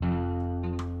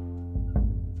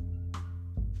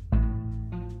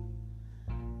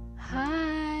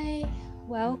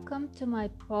welcome to my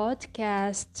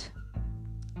podcast.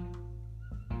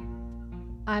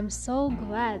 I'm so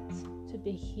glad to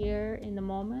be here in the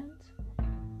moment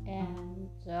and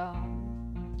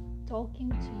talking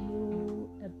to you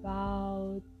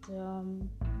about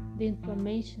the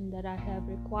information that I have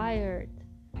required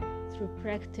through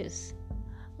practice.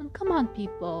 And come on,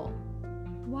 people,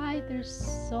 why there's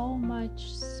so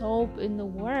much soap in the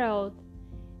world,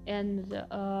 and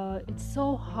it's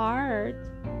so hard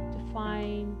to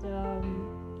find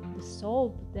the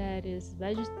soap that is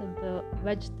vegetable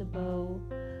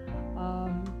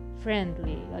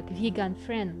friendly, like vegan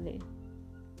friendly.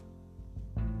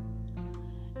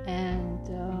 And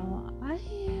I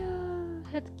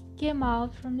had came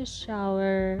out from the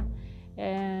shower,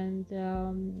 and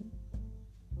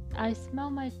I smell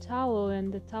my towel,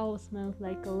 and the towel smells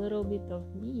like a little bit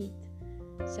of meat.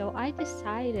 So I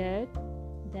decided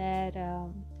that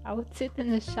I would sit in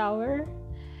the shower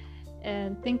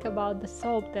and think about the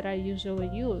soap that I usually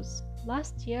use.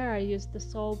 Last year I used the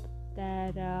soap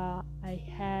that I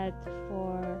had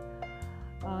for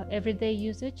everyday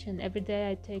usage, and every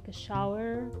day I take a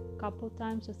shower a couple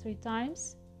times or 3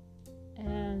 times.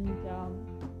 And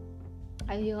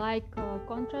I like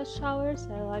contrast showers.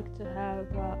 I like to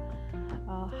have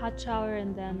a hot shower,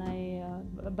 and then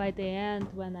by the end,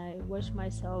 when I wash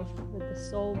myself with the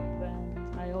soap,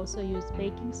 and I also use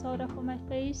baking soda for my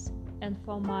face. And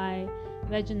for my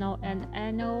vaginal and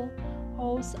anal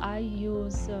holes, I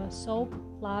use soap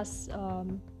plus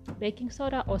baking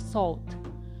soda or salt,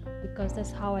 because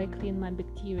that's how I clean my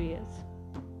bacteria.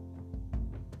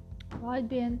 Well, I've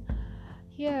been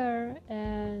here,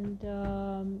 and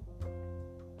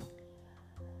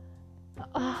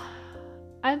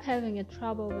I'm having a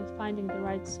trouble with finding the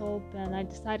right soap, and I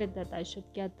decided that I should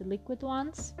get the liquid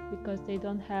ones because they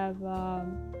don't have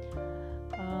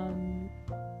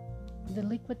the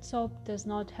liquid soap does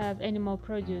not have animal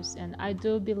produce. And I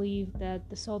do believe that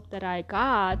the soap that I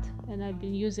got and I've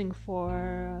been using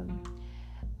for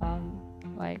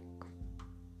like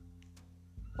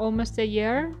almost a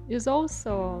year is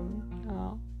also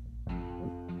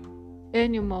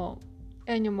animal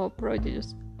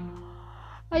produce.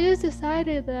 I just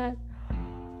decided that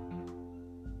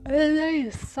today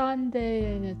is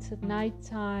Sunday and it's at night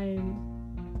time.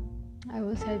 I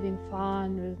was having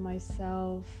fun with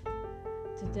myself.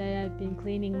 Today I've been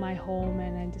cleaning my home,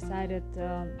 and I decided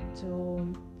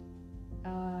to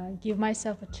give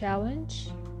myself a challenge,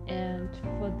 and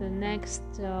for the next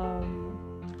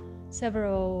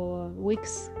several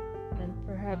weeks and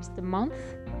perhaps the month,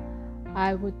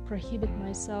 I would prohibit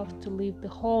myself to leave the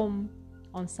home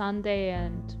on Sunday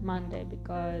and Monday,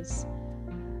 because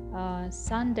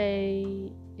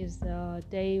Sunday is the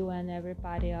day when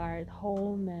everybody are at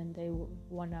home and they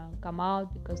want to come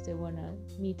out because they want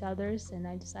to meet others. And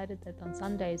I decided that on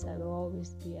Sundays I will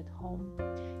always be at home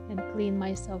and clean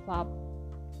myself up.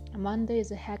 Monday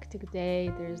is a hectic day.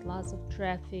 There's lots of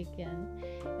traffic and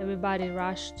everybody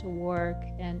rushed to work.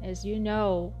 And as you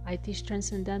know, I teach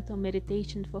transcendental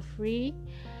meditation for free,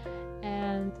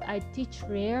 and I teach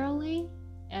rarely.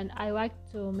 And I like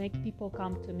to make people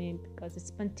come to me because it's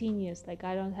spontaneous. Like,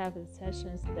 I don't have the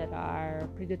sessions that are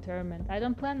predetermined. I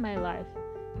don't plan my life,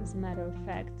 as a matter of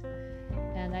fact.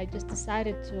 And I just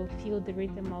decided to feel the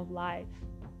rhythm of life.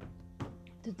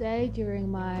 Today, during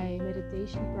my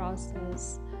meditation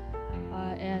process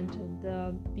and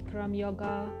the Bikram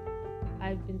yoga,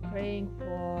 I've been praying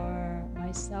for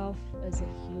myself as a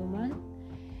human.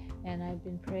 And I've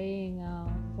been praying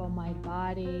for my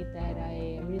body, that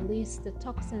I release the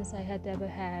toxins I had ever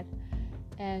had.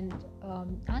 And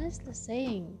honestly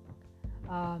saying,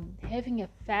 having a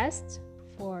fast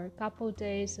for a couple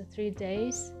days or 3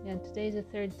 days, and today's the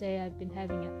 3rd day I've been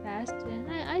having a fast, and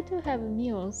I do have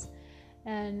meals,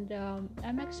 and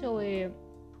I'm actually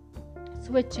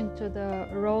switching to the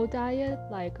raw diet.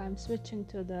 Like, I'm switching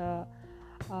to the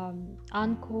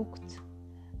uncooked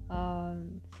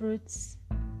fruits,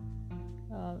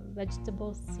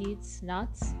 vegetables, seeds,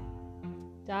 nuts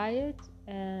diet.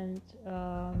 And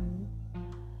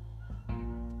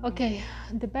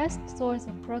the best source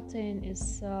of protein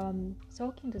is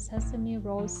soaking the sesame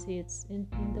raw seeds in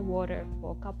the water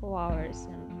for a couple hours,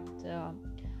 and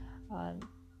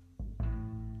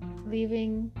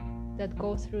leaving that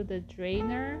go through the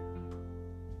drainer,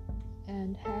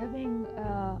 and having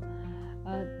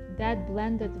that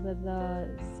blended with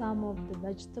some of the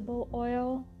vegetable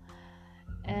oil,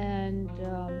 and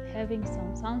having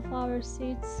some sunflower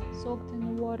seeds soaked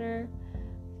in the water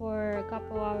for a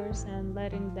couple hours and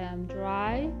letting them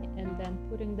dry, and then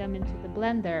putting them into the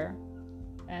blender.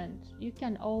 And you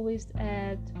can always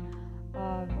add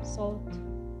salt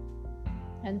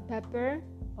and pepper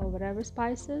or whatever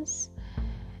spices,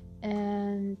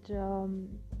 and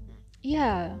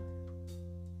yeah,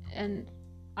 and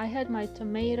I had my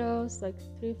tomatoes, like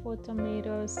 3-4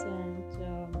 tomatoes, and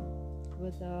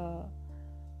with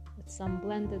some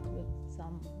blended with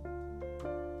some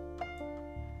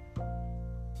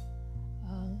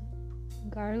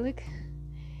garlic,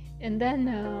 and then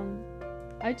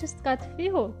I just got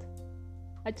filled.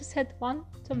 I just had one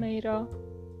tomato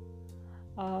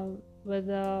with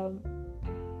a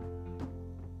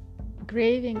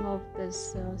graving of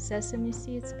this sesame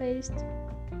seeds paste,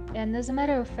 and as a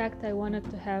matter of fact, I wanted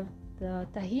to have the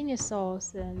tahini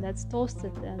sauce, and that's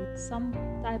toasted, and some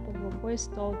type of a voice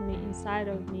told me inside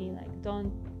of me, like,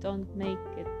 don't make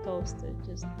it toasted,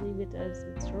 just leave it as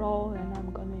it's raw, and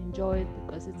I'm gonna enjoy it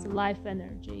because it's life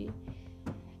energy,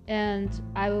 and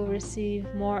I will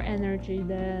receive more energy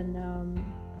than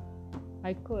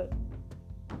I could.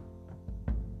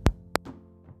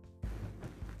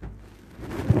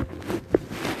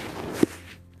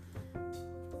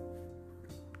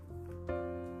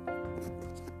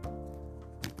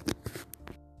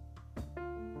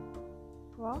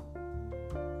 Well,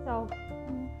 so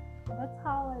that's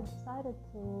how I decided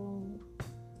to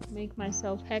make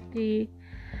myself happy,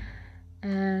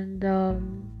 and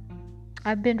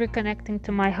I've been reconnecting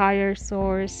to my higher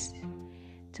source,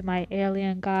 to my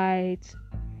alien guide,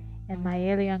 and my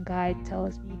alien guide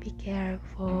tells me, be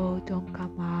careful, don't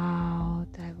come out,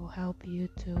 I will help you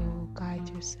to guide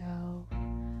yourself.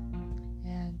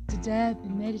 And today I've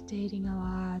been meditating a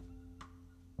lot,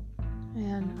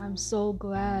 and I'm so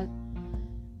glad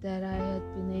that I had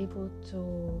been able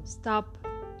to stop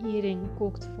eating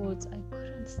cooked foods. I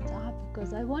couldn't stop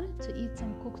because I wanted to eat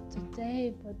some cooked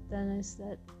today, but then I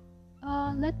said,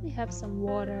 let me have some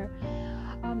water.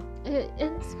 And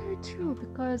it's very true,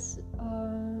 because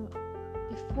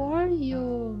before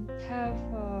you have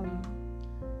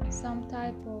some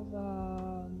type of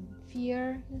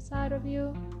fear inside of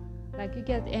you, like you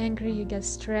get angry, you get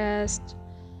stressed,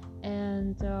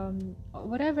 and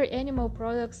whatever animal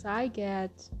products I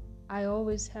get, I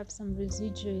always have some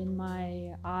residue in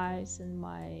my eyes and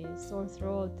my sore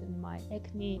throat and my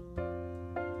acne.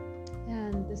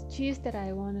 And this cheese that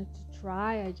I wanted to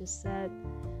try, I just said,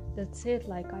 that's it,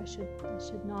 like I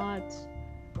should not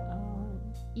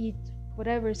eat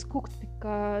whatever is cooked,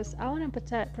 because I want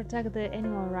to protect the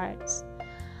animal rights.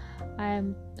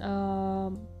 I'm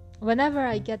whenever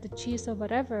I get the cheese or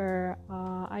whatever,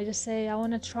 I just say I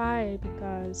want to try it,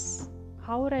 because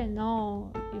how would I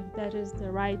know if that is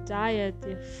the right diet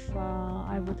if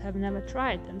I would have never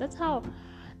tried? And that's how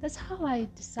I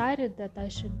decided that I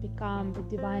should become the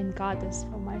divine goddess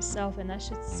for myself, and I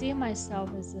should see myself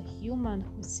as a human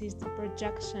who sees the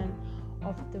projection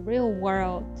of the real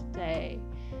world today.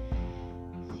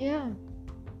 Yeah,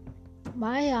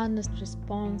 my honest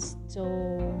response to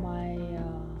my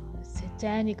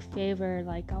satanic favor,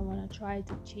 like I want to try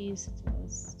the cheese, it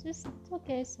was just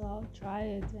okay, so I'll try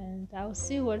it and I'll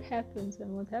see what happens.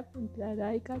 And what happened, that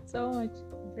I got so much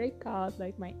breakout,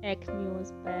 like my acne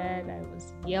was bad, I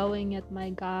was yelling at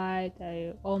my guide,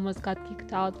 I almost got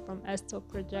kicked out from astral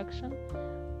projection,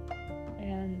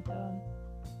 and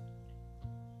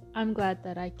I'm glad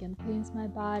that I can cleanse my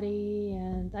body,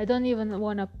 and I don't even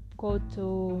want to go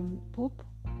to poop,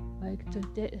 like to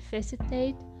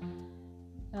defecate,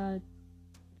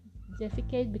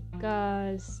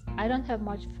 because I don't have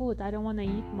much food, I don't want to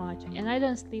eat much, and I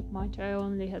don't sleep much. I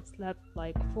only had slept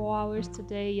like 4 hours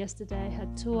today. Yesterday I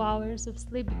had 2 hours of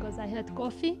sleep because I had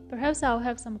coffee. Perhaps I'll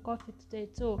have some coffee today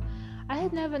too. I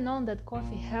had never known that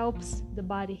coffee helps the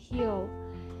body heal,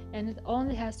 and it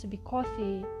only has to be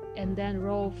coffee and then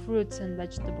raw fruits and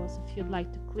vegetables if you'd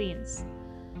like to cleanse,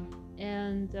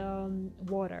 and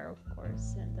water, of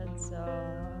course, and that's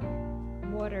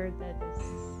water that is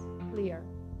clear.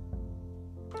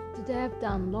 Today I've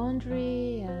done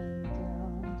laundry and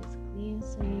just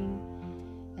cleansing,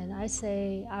 and I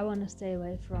say I want to stay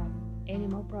away from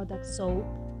animal product soap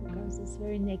because it's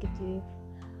very negative.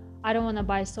 I don't want to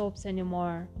buy soaps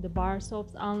anymore, the bar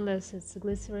soaps, unless it's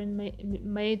glycerin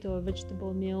made or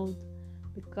vegetable milled,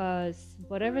 because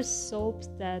whatever soaps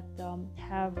that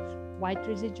have white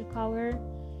residue color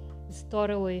is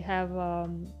totally have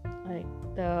like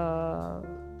the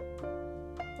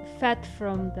fat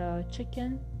from the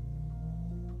chicken,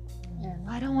 and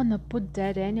I don't want to put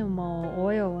that animal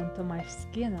oil onto my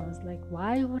skin. I was like,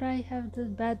 why would I have this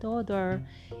bad odor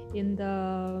in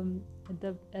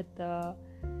at the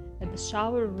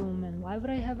shower room, and why would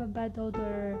I have a bad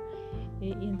odor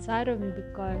inside of me?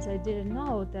 Because I didn't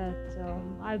know that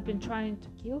I've been trying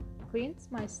to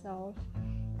cleanse myself,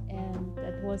 and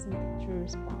that wasn't the true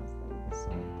response. so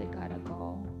they gotta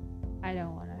go. I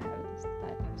don't want to have this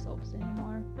type of soaps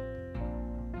anymore.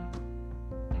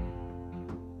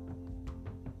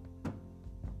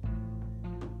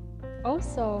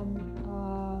 Also,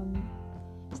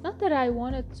 it's not that I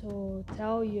wanted to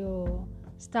tell you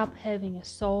stop having a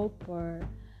soap or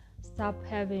stop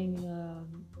having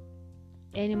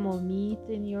animal meat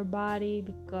in your body,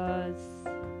 because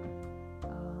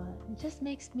it just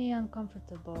makes me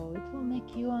uncomfortable. It will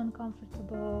make you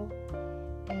uncomfortable,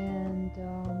 and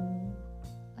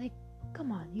like,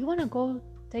 come on, you want to go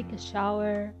take a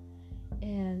shower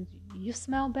and you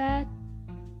smell bad?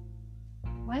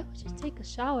 Why would you take a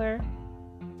shower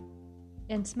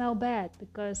and smell bad?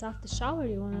 Because after shower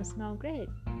you want to smell great.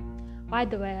 By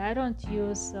the way, I don't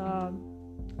use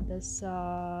this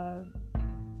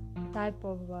type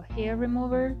of hair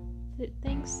remover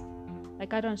things.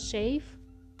 Like, I don't shave,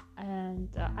 and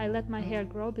I let my hair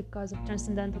grow because of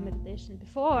transcendental meditation.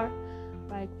 Before,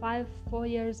 like 4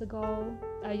 years ago,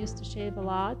 I used to shave a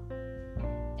lot,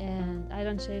 and I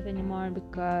don't shave anymore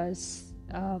because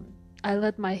I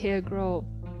let my hair grow.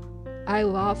 I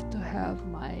love to have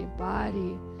my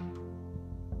body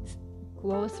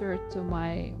closer to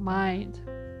my mind,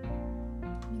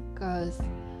 because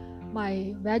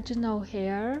my vaginal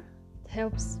hair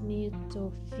helps me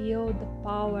to feel the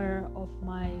power of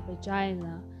my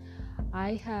vagina.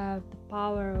 I have the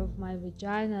power of my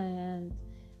vagina, and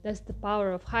that's the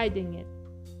power of hiding it.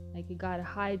 Like, you gotta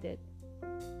hide it.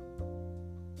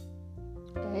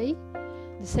 Okay?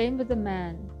 The same with the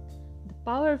man. The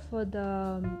power for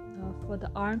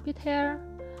the armpit hair.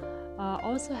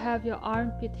 Also have your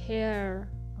armpit hair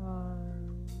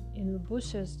in the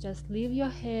bushes. Just leave your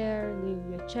hair, leave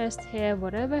your chest hair,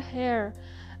 whatever hair,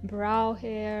 brow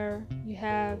hair you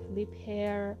have, lip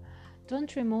hair.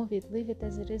 Don't remove it, leave it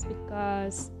as it is,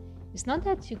 because it's not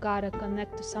that you gotta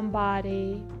connect to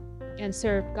somebody and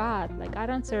serve God. Like, I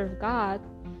don't serve God.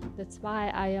 That's why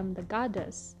I am the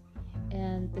goddess,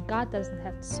 and the God doesn't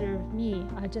have to serve me.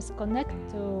 I just connect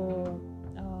to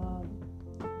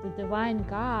the divine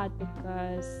God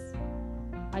because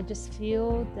I just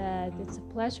feel that it's a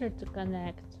pleasure to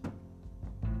connect,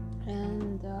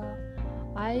 and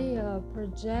I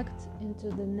project into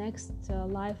the next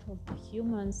life of the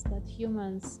humans that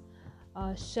humans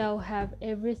shall have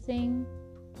everything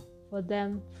for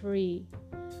them free.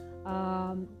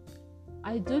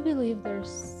 I do believe there's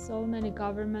so many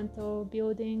governmental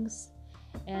buildings,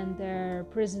 and their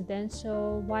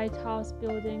presidential White House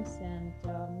buildings, and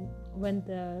when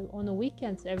on the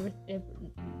weekends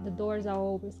the doors are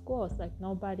always closed, like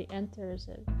nobody enters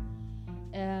it,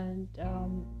 and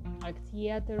like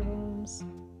theater rooms,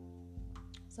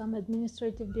 some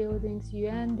administrative buildings,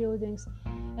 UN buildings.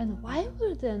 And why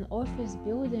would an office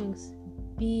buildings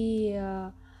be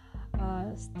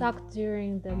stuck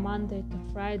during the Monday to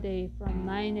Friday from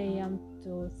 9 a.m.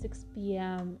 to 6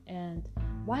 p.m. and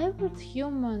why would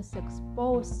humans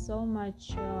expose so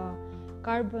much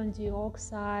carbon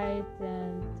dioxide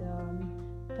and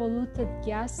polluted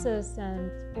gases and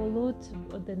pollute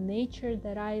the nature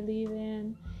that I live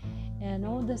in? And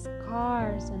all these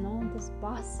cars and all these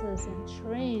buses and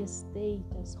trains, they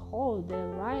just hold, they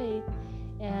ride,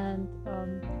 and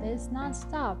there's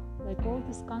non-stop, like all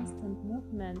this constant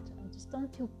movement. I just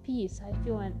don't feel peace. I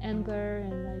feel an anger,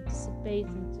 and I dissipate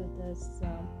into this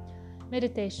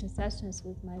meditation sessions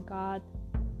with my God,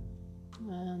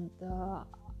 and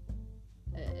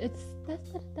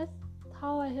that's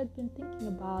how I had been thinking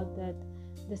about that.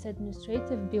 These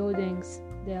administrative buildings,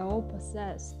 they are all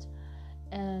possessed,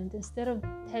 and instead of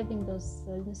having those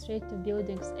administrative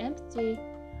buildings empty,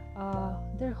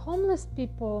 there are homeless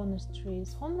people on the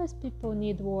streets. Homeless people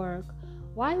need work.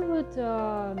 Why would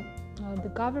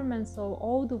the government, so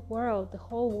all the world, the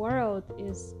whole world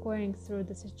is going through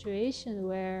the situation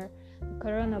where the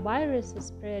coronavirus is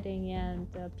spreading and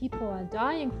people are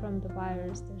dying from the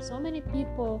virus? There's so many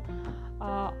people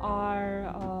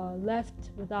are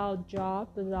left without job,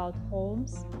 without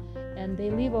homes, and they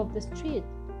live off the street,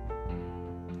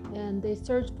 and they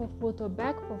search for food or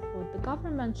beg for food. The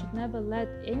government should never let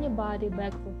anybody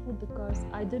beg for food, because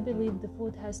I do believe the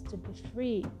food has to be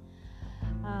free.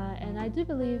 And I do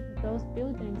believe those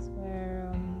buildings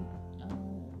where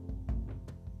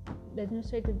the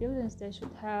administrative buildings, they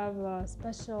should have a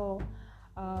special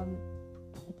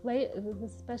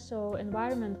special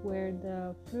environment where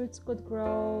the fruits could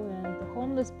grow, and the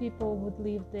homeless people would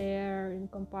live there in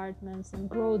compartments and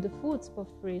grow the foods for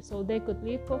free, so they could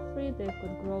live for free, they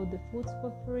could grow the foods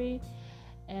for free,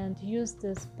 and use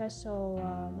the special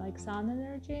like sun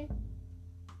energy.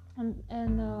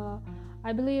 And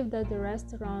I believe that the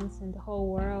restaurants in the whole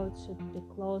world should be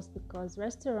closed, because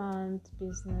restaurant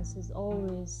business is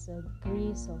always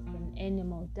grease of an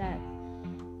animal death,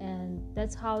 and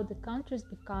that's how the countries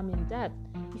become in debt.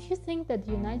 If you think that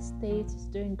the United States is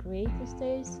doing great these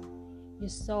days, you're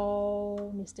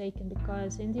so mistaken,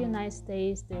 because in the United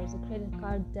States there's a credit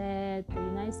card debt. The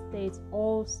United States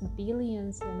owes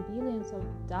billions and billions of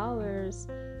dollars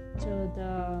to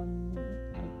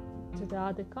the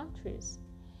other countries,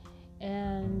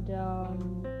 and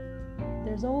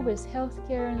there's always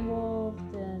healthcare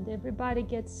involved, and everybody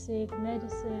gets sick,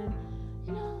 medicine.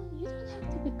 You don't have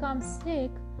to become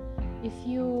sick if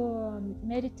you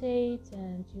meditate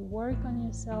and you work on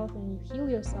yourself and you heal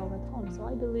yourself at home. So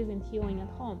I believe in healing at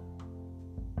home.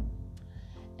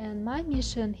 And my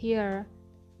mission here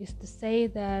is to say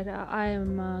that I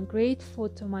am grateful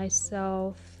to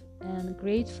myself and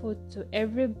grateful to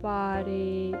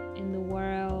everybody in the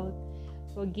world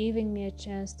for giving me a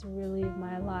chance to relive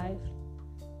my life.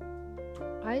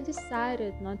 I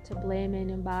decided not to blame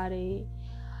anybody.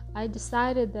 I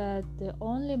decided that the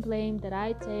only blame that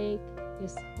I take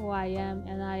is who I am,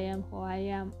 and I am who I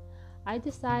am. I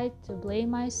decided to blame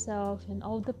myself and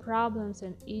all the problems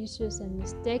and issues and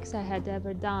mistakes I had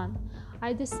ever done.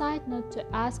 I decided not to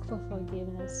ask for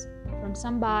forgiveness from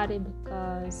somebody,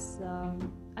 because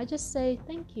I just say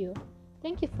thank you.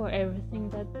 Thank you for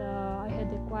everything that I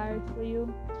had acquired for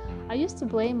you. I used to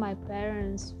blame my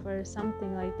parents for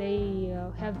something, like they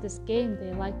have this game.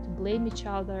 They like to blame each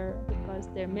other because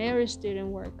their marriage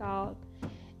didn't work out.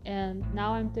 And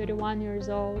now I'm 31 years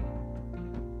old.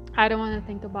 I don't want to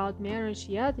think about marriage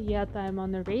yet I'm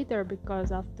on the radar,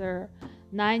 because after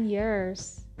 9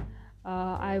 years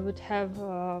I would have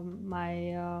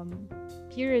my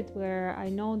period, where I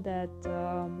know that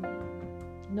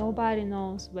nobody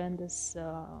knows when this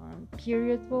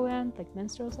period will end, like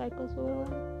menstrual cycles will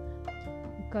end,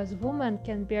 because women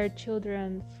can bear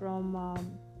children from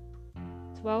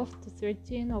 12 to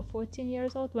 13 or 14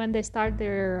 years old when they start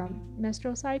their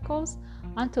menstrual cycles,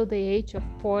 until the age of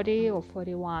 40 or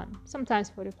 41, sometimes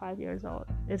 45 years old.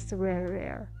 It's very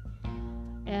rare.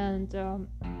 And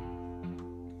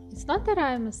it's not that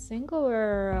I'm a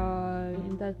singular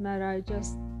in that matter. I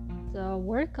just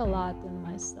work a lot on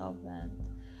myself, and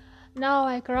now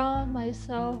I ground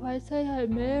myself. I say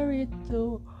I'm married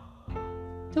to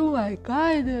my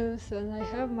guidance, and I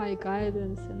have my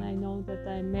guidance, and I know that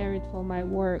I'm married for my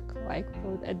work.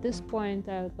 At this point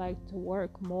I would like to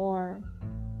work more,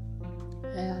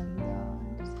 and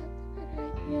just have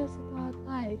better ideas about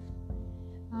life.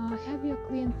 Have your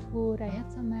clean food. I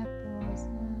had some apples,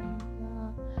 and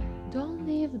don't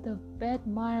leave the bad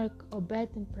mark or bad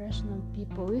impression on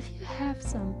people. If you have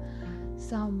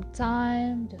some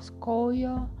time, just call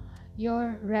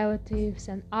your relatives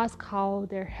and ask how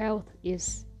their health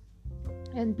is,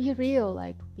 and be real.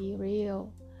 Be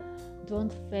real,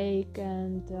 don't fake,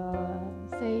 and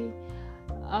say,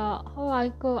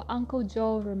 oh, Uncle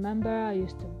Joe, remember I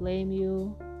used to blame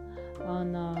you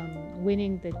on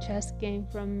winning the chess game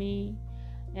from me,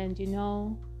 and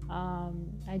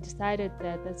I decided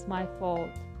that that's my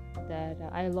fault, that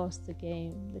I lost the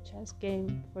chess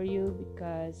game for you,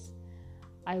 because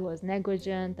I was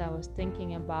negligent. I was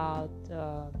thinking about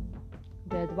the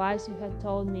advice you had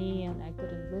told me, and I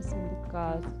couldn't listen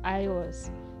because I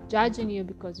was judging you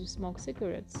because you smoke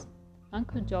cigarettes.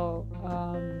 Uncle Joe,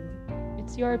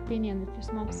 it's your opinion. If you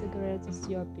smoke cigarettes, it's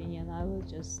your opinion. I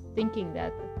was just thinking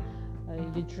that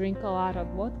you drink a lot of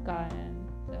vodka, and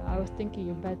I was thinking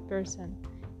you're a bad person.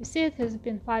 You see, it has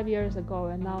been 5 years ago,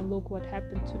 and now look what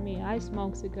happened to me. I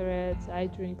smoke cigarettes, I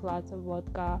drink lots of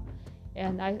vodka,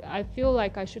 and I feel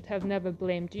like I should have never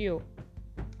blamed you.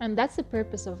 And that's the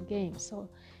purpose of games. So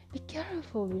be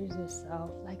careful with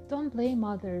yourself. Don't blame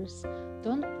others.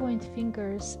 Don't point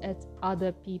fingers at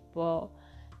other people.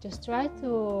 Just try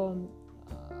to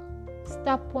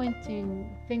stop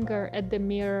pointing finger at the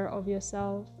mirror of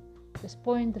yourself. Just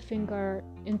point the finger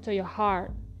into your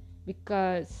heart,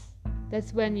 because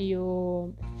that's when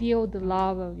you feel the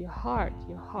love of your heart.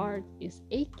 Your heart is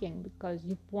aching because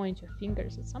you point your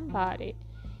fingers at somebody,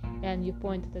 and you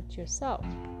point it at yourself.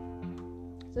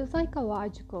 So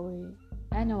psychologically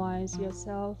analyze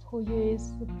yourself, who you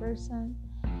is the person,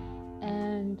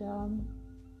 and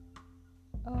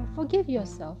forgive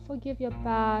yourself, forgive your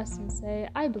past, and say,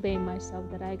 I blame myself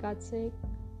that I got sick.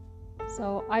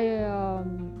 So I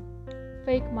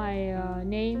fake my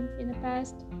name in the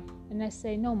past, and I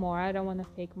say no more. I don't want to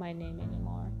fake my name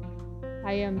anymore.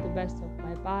 I am the best of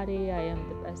my body. I am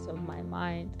the best of my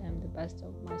mind. I am the best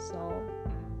of my soul.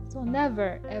 So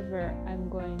never ever I'm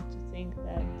going to think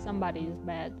that somebody is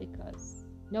bad, because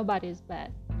nobody is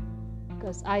bad.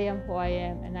 because I am who I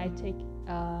am, and I take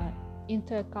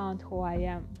into account who I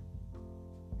am.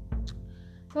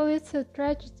 So it's a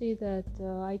tragedy that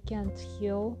I can't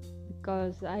heal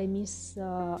because I miss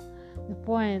the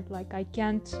point. Like I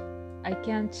can't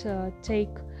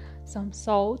take some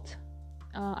salt.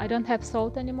 I don't have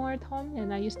salt anymore at home,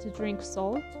 and I used to drink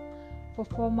salt for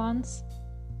 4 months.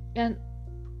 And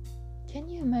can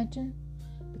you imagine?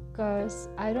 Because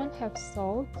I don't have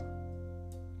salt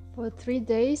for 3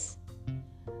 days.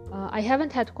 I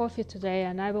haven't had coffee today,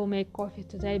 and I will make coffee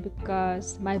today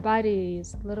because my body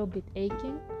is a little bit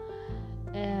aching,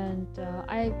 and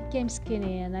I became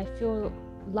skinny, and I feel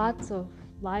lots of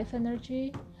life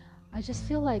energy. I just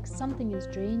feel like something is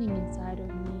draining inside of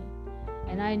me,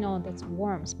 and I know that's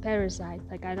worms, parasites,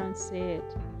 like I don't see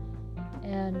it.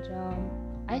 And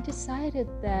I decided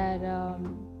that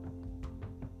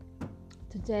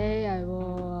today I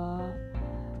will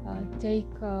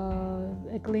take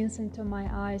a glimpse into my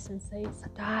eyes and say,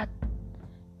 Sadat,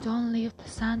 don't leave the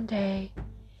Sunday,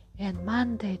 and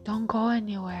Monday don't go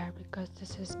anywhere because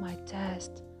this is my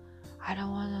test. I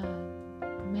don't want to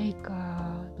make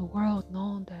the world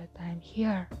know that I'm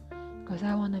here because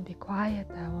I want to be quiet.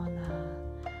 I want to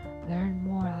learn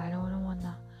more. I don't want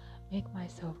to make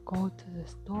myself go to the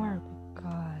store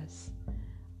because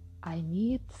I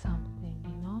need something,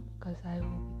 because I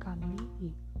will become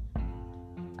needy.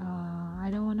 I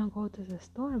don't want to go to the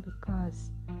store because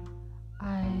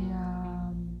I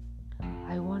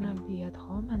want to be at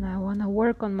home and I want to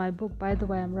work on my book. By the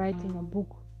way, I'm writing a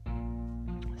book,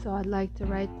 so I'd like to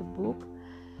write the book,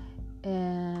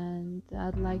 and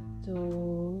I'd like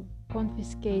to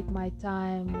confiscate my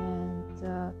time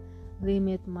and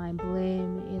limit my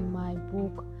blame in my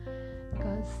book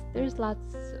because there's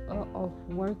lots of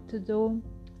work to do.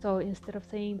 So instead of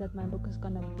saying that my book is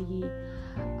gonna be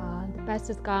the past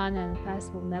is gone and the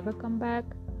past will never come back,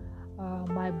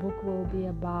 my book will be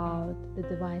about the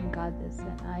divine goddess,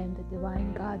 and I am the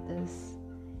divine goddess,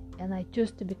 and I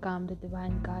choose to become the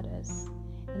divine goddess.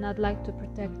 And I'd like to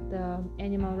protect the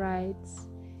animal rights,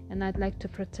 and I'd like to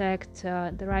protect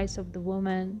the rights of the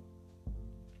woman.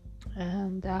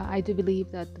 And I do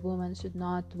believe that the woman should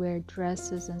not wear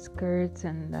dresses and skirts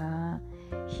and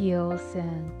heels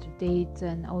and to date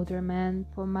an older man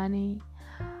for money.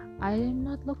 I am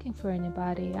not looking for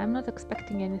anybody. I'm not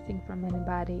expecting anything from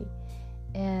anybody,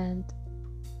 and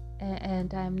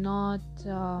I'm not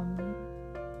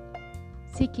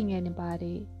seeking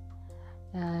anybody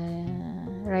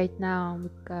right now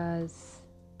because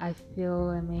I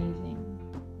feel amazing.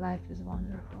 Life is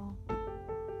wonderful.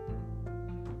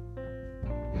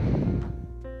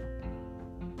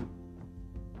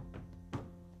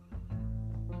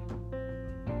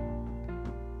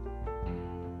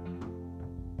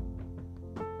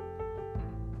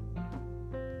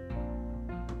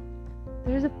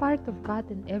 There's a part of God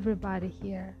in everybody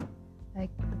here.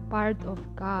 Like the part of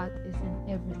God is in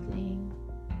everything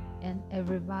and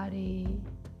everybody.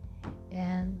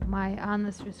 And my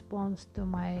honest response to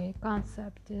my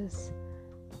concept is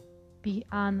be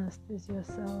honest with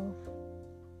yourself.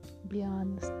 Be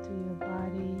honest to your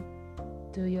body.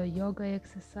 Do your yoga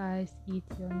exercise. Eat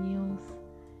your meals.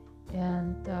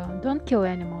 And don't kill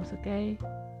animals, okay?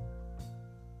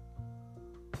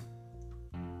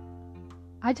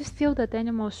 I just feel that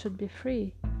animals should be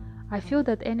free. I feel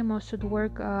that animals should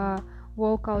walk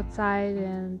outside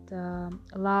and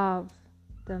love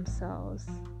themselves.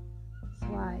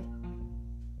 That's why.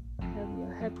 Have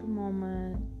your happy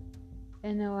moment.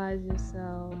 Analyze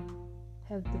yourself.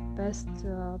 Have the best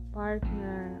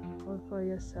partner for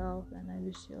yourself. And I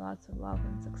wish you lots of love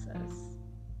and success.